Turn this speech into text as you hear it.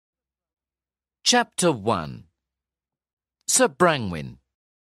Chapter 1. Sir Brangwyn.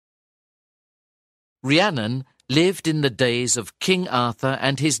 Rhiannon lived in the days of King Arthur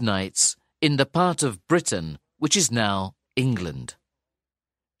and his knights in the part of Britain which is now England.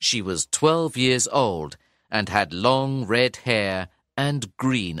 She was 12 years old and had long red hair and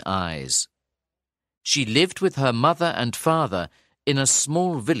green eyes. She lived with her mother and father in a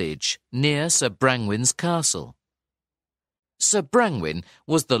small village near Sir Brangwyn's castle. Sir Brangwyn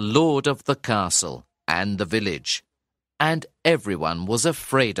was the lord of the castle and the village, and everyone was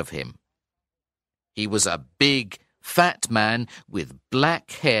afraid of him. He was a big, fat man with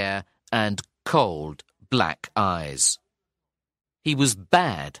black hair and cold, black eyes. He was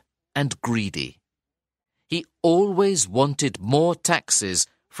bad and greedy. He always wanted more taxes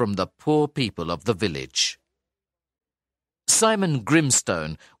from the poor people of the village. Simon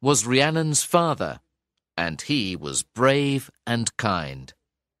Grimstone was Rhiannon's father, and he was brave and kind.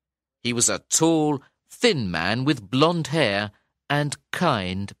 He was a tall, thin man with blonde hair and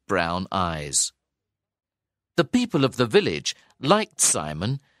kind brown eyes. The people of the village liked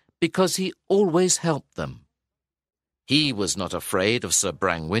Simon because he always helped them. He was not afraid of Sir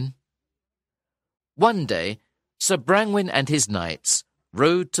Brangwyn. One day, Sir Brangwyn and his knights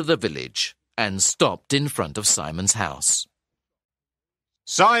rode to the village and stopped in front of Simon's house.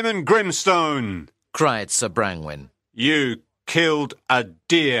 "Simon Grimstone!" cried Sir Brangwyn. "You killed a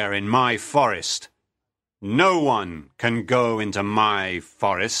deer in my forest. No one can go into my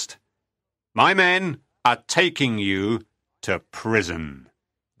forest. My men are taking you to prison."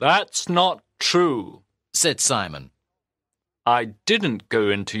 "That's not true," said Simon. "I didn't go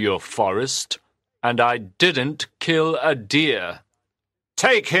into your forest, and I didn't kill a deer."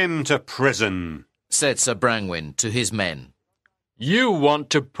 "Take him to prison," said Sir Brangwyn to his men. "You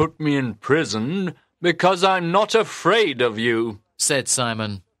want to put me in prison because I'm not afraid of you," said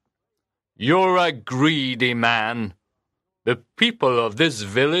Simon. "You're a greedy man. The people of this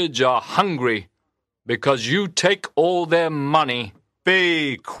village are hungry because you take all their money."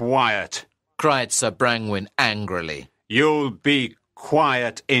 "Be quiet," cried Sir Brangwyn angrily. "You'll be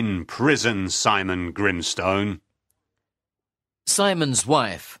quiet in prison, Simon Grimstone." Simon's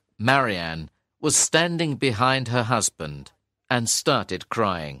wife, Marianne, was standing behind her husband and started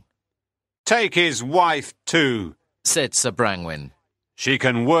crying. "Take his wife too," said Sir Brangwyn. "She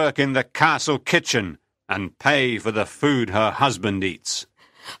can work in the castle kitchen and pay for the food her husband eats."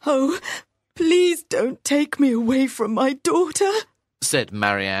 "Oh, please don't take me away from my daughter," said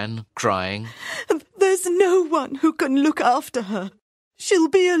Marianne, crying. "There's no one who can look after her. She'll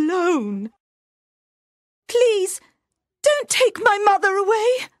be alone." "Please, don't take my mother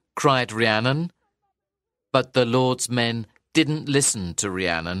away," cried Rhiannon. But the Lord's men didn't listen to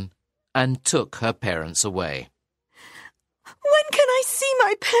Rhiannon and took her parents away. "When can I see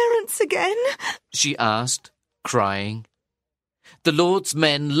my parents again?" she asked, crying. The Lord's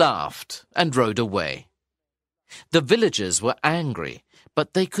men laughed and rode away. The villagers were angry,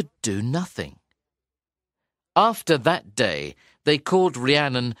 but they could do nothing. After that day, they called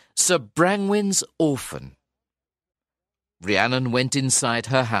Rhiannon Sir Brangwyn's orphan. Rhiannon went inside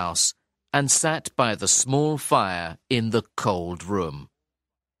her house and sat by the small fire in the cold room.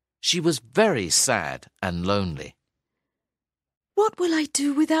 She was very sad and lonely. "What will I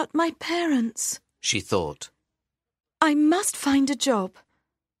do without my parents?" she thought. "I must find a job."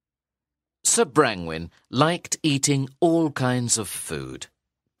 Sir Brangwyn liked eating all kinds of food,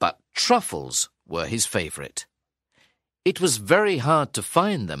 but truffles were his favourite. It was very hard to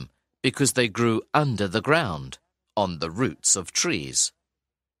find them because they grew under the ground, on the roots of trees.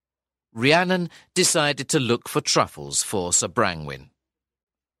 Rhiannon decided to look for truffles for Sir Brangwyn.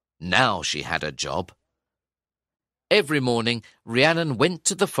 Now she had a job. Every morning, Rhiannon went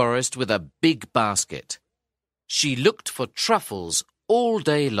to the forest with a big basket. She looked for truffles all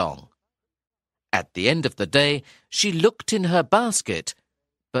day long. At the end of the day, she looked in her basket,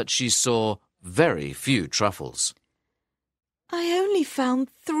 but she saw very few truffles. "I only found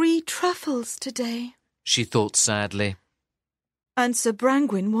 3 truffles today," she thought sadly. "And Sir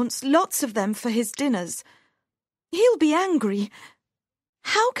Brangwyn wants lots of them for his dinners. He'll be angry.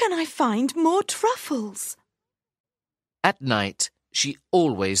 How can I find more truffles?" At night, she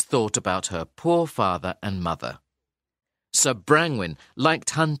always thought about her poor father and mother. Sir Brangwyn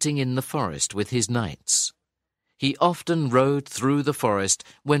liked hunting in the forest with his knights. He often rode through the forest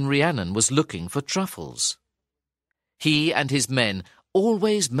when Rhiannon was looking for truffles. He and his men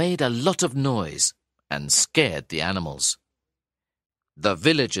always made a lot of noise and scared the animals. The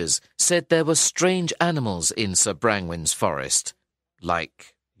villagers said there were strange animals in Sir Brangwyn's forest,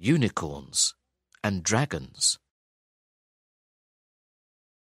 like unicorns and dragons.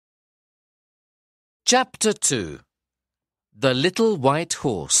 Chapter 2. The Little White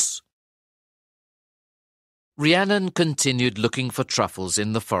Horse. Rhiannon continued looking for truffles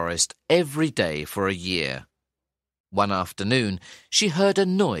in the forest every day for a year. One afternoon, she heard a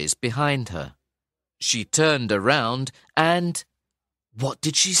noise behind her. She turned around and... what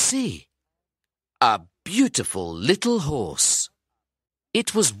did she see? A beautiful little horse.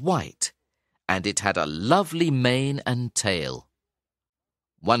 It was white, and it had a lovely mane and tail.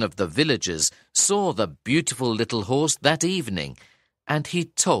 One of the villagers saw the beautiful little horse that evening, and he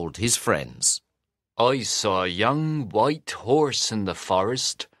told his friends. I saw a young white horse in the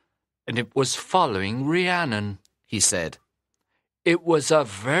forest, and it was following Rhiannon, he said. It was a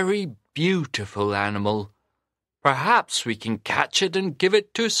very beautiful animal. Perhaps we can catch it and give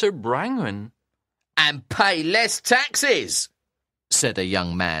it to Sir Brangwen. And pay less taxes, said a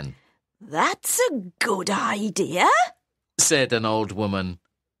young man. That's a good idea, said an old woman.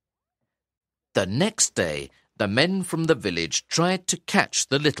 The next day, the men from the village tried to catch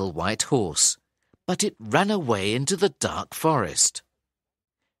the little white horse, but it ran away into the dark forest.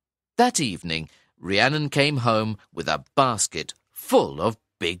 That evening, Rhiannon came home with a basket full of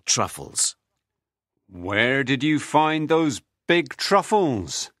big truffles. Where did you find those big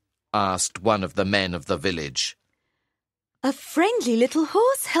truffles? Asked one of the men of the village. A friendly little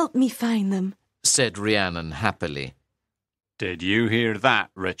horse helped me find them, said Rhiannon happily. Did you hear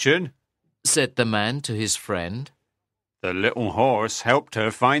that, Richard? Said the man to his friend. The little horse helped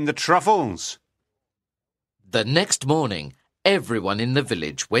her find the truffles. The next morning, everyone in the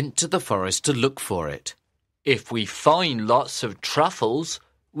village went to the forest to look for it. If we find lots of truffles,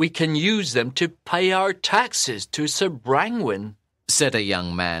 we can use them to pay our taxes to Sir Brangwen, said a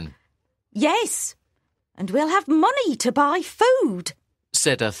young man. Yes, and we'll have money to buy food,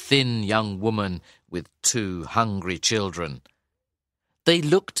 said a thin young woman with 2 hungry children. They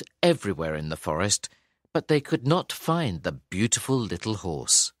looked everywhere in the forest, but they could not find the beautiful little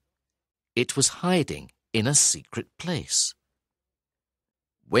horse. It was hiding in a secret place.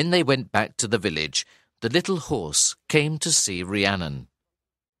 When they went back to the village, the little horse came to see Rhiannon.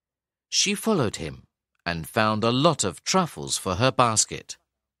 She followed him and found a lot of truffles for her basket.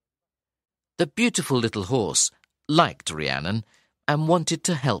 The beautiful little horse liked Rhiannon and wanted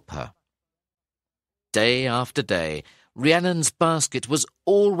to help her. Day after day, Rhiannon's basket was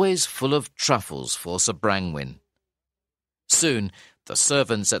always full of truffles for Sir Brangwen. Soon, the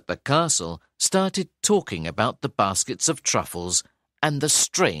servants at the castle started talking about the baskets of truffles and the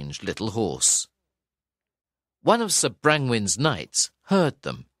strange little horse. One of Sir Brangwen's knights heard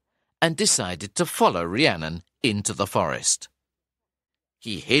them and decided to follow Rhiannon into the forest.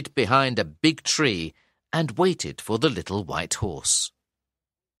 He hid behind a big tree and waited for the little white horse.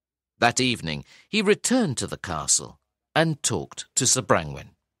 That evening, he returned to the castle and talked to Sir Brangwen.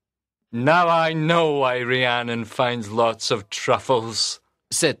 Now I know why Rhiannon finds lots of truffles,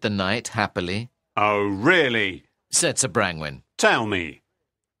 said the knight happily. Oh, really? Said Sir Brangwen. Tell me.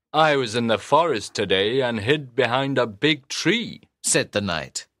 I was in the forest today and hid behind a big tree, said the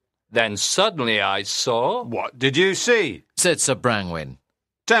knight. Then suddenly I saw... What did you see? Said Sir Brangwen.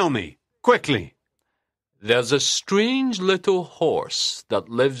 Tell me, quickly. There's a strange little horse that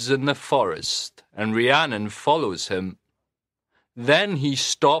lives in the forest, and Rhiannon follows him. Then he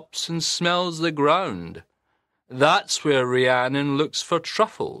stops and smells the ground. That's where Rhiannon looks for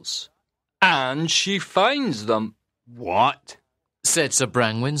truffles. And she finds them. What? Said Sir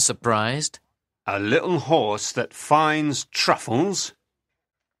Brangwen, surprised. A little horse that finds truffles?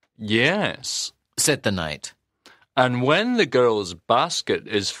 Yes, said the knight. And when the girl's basket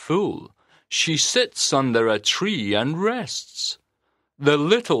is full, she sits under a tree and rests. The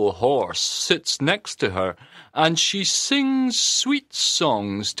little horse sits next to her, and she sings sweet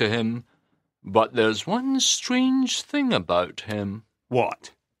songs to him. But there's one strange thing about him.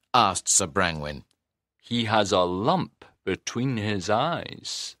 What? Asked Sir Brangwen. He has a lump between his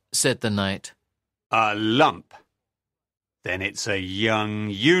eyes, said the knight. A lump? Then it's a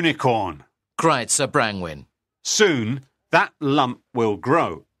young unicorn, cried Sir Brangwen. Soon that lump will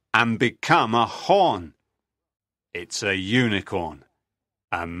grow and become a horn. It's a unicorn,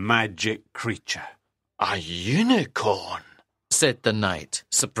 a magic creature. A unicorn? Said the knight,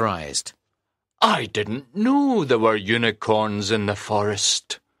 surprised. I didn't know there were unicorns in the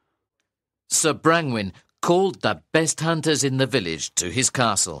forest. Sir Brangwen called the best hunters in the village to his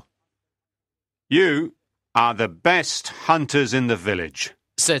castle. You are the best hunters in the village,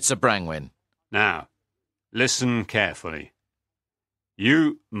 said Sir Brangwen. Now, listen carefully.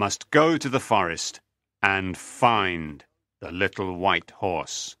 You must go to the forest and find the little white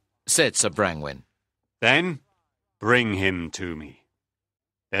horse, said Sir Brangwen. Then bring him to me.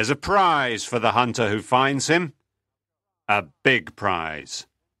 There's a prize for the hunter who finds him. A big prize.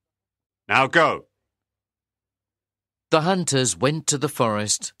 Now go. The hunters went to the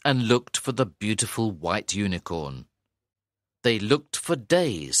forest and looked for the beautiful white unicorn. They looked for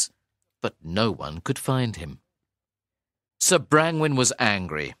days, but no one could find him. Sir Brangwyn was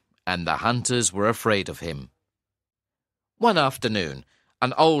angry, and the hunters were afraid of him. One afternoon,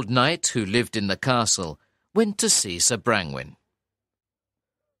 an old knight who lived in the castle went to see Sir Brangwyn.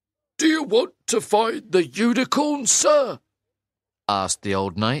 "Do you want to find the unicorn, sir?" asked the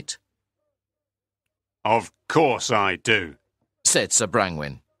old knight. Of course I do, said Sir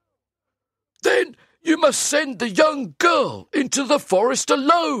Brangwyn. "Then you must send the young girl into the forest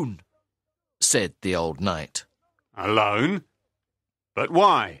alone," said the old knight. Alone? But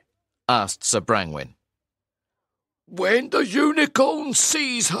why? asked Sir Brangwyn. "When the unicorn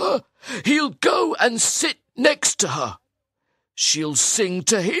sees her, he'll go and sit next to her. She'll sing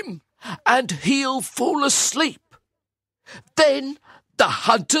to him, and he'll fall asleep. Then the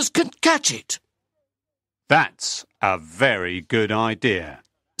hunters can catch it." That's a very good idea,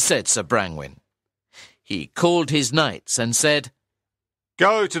 said Sir Brangwyn. He called his knights and said,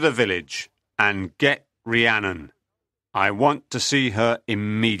 Go to the village and get Rhiannon. I want to see her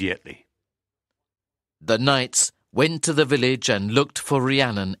immediately. The knights went to the village and looked for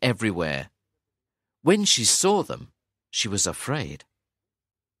Rhiannon everywhere. When she saw them, she was afraid.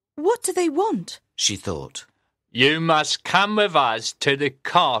 What do they want? She thought. "You must come with us to the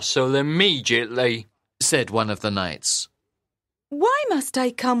castle immediately," said one of the knights. Why must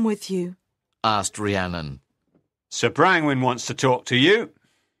I come with you? asked Rhiannon. Sir Brangwyn wants to talk to you,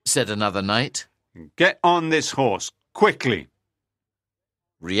 said another knight. Get on this horse, quickly.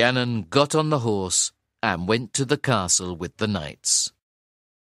 Rhiannon got on the horse and went to the castle with the knights.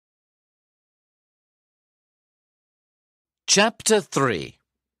 Chapter 3.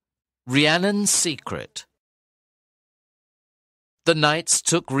 Rhiannon's Secret. The knights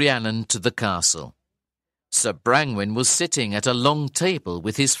took Rhiannon to the castle. Sir Brangwyn was sitting at a long table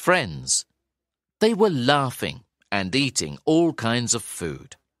with his friends. They were laughing and eating all kinds of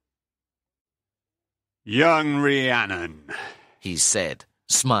food. Young Rhiannon, he said,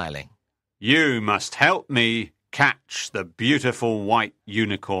 smiling. You must help me catch the beautiful white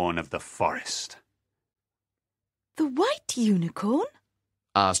unicorn of the forest. The white unicorn?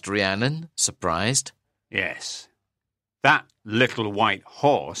 asked Rhiannon, surprised. Yes, that little white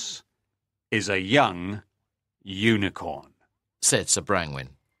horse is a young unicorn, said Sir Brangwyn.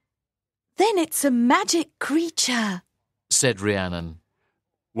 Then it's a magic creature, said Rhiannon.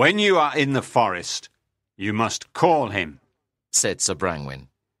 When you are in the forest, you must call him, said Sir Brangwyn.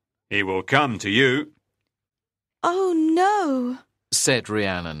 He will come to you. Oh no, said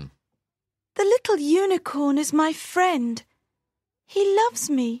Rhiannon. The little unicorn is my friend. He loves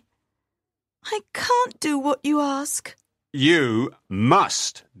me. I can't do what you ask. You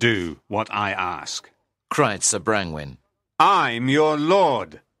must do what I ask, cried Sir Brangwyn. I'm your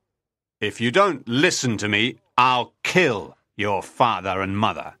lord. If you don't listen to me, I'll kill your father and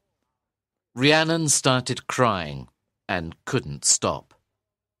mother. Rhiannon started crying and couldn't stop.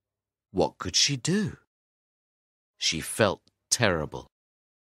 What could she do? She felt terrible.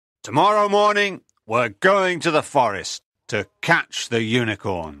 Tomorrow morning, we're going to the forest to catch the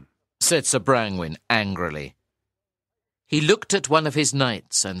unicorn, said Sir Brangwyn angrily. He looked at one of his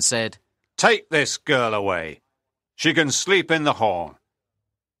knights and said, Take this girl away. She can sleep in the hall.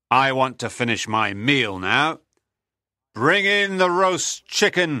 I want to finish my meal now. Bring in the roast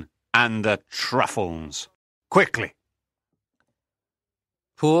chicken and the truffles. Quickly.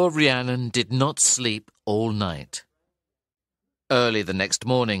 Poor Rhiannon did not sleep all night. Early the next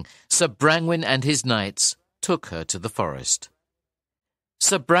morning, Sir Brangwyn and his knights took her to the forest.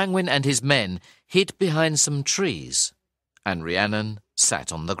 Sir Brangwyn and his men hid behind some trees, and Rhiannon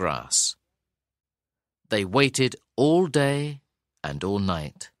sat on the grass. They waited all day and all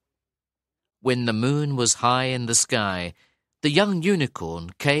night. When the moon was high in the sky, the young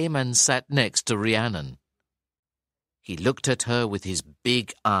unicorn came and sat next to Rhiannon. He looked at her with his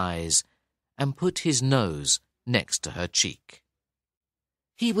big eyes and put his nose next to her cheek.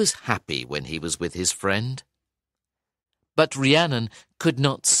 He was happy when he was with his friend. But Rhiannon could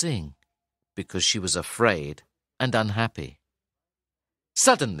not sing because she was afraid and unhappy.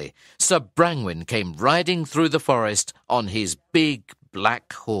 Suddenly, Sir Brangwyn came riding through the forest on his big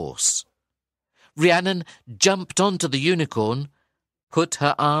black horse. Rhiannon jumped onto the unicorn, put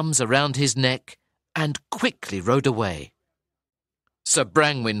her arms around his neck, and quickly rode away. Sir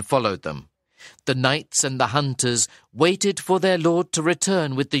Brangwyn followed them. The knights and the hunters waited for their lord to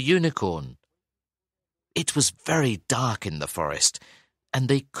return with the unicorn. It was very dark in the forest, and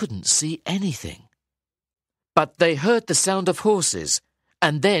they couldn't see anything. But they heard the sound of horses,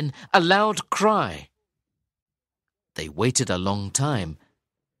 and then a loud cry. They waited a long time,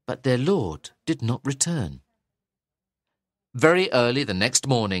 but their lord did not return. Very early the next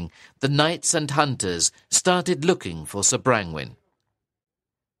morning, the knights and hunters started looking for Sir Brangwyn.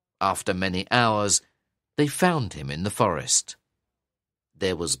 After many hours, they found him in the forest.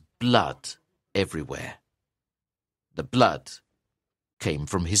 There was blood everywhere. The blood came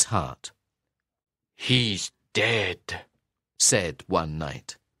from his heart. "He's dead," said one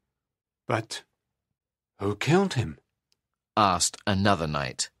knight. But who killed him? Asked another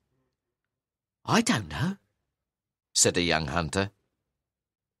knight. I don't know, said a young hunter.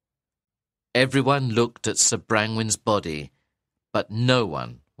 Everyone looked at Sir Brangwyn's body, but no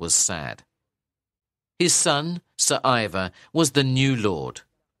one was sad. His son, Sir Ivor, was the new lord.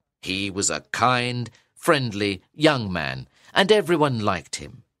 He was a kind, friendly young man, and everyone liked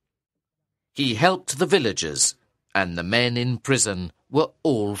him. He helped the villagers, and the men in prison were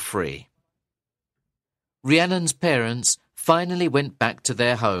all free. Rhiannon's parents finally went back to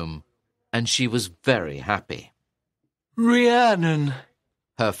their home, and she was very happy. "Rhiannon,"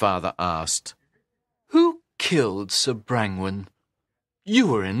 her father asked. "Who killed Sir Brangwyn? You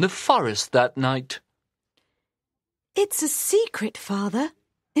were in the forest that night." It's a secret, Father.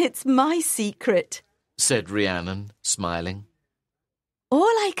 It's my secret, said Rhiannon, smiling.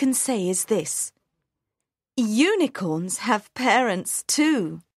 All I can say is this. Unicorns have parents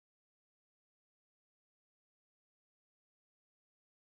too.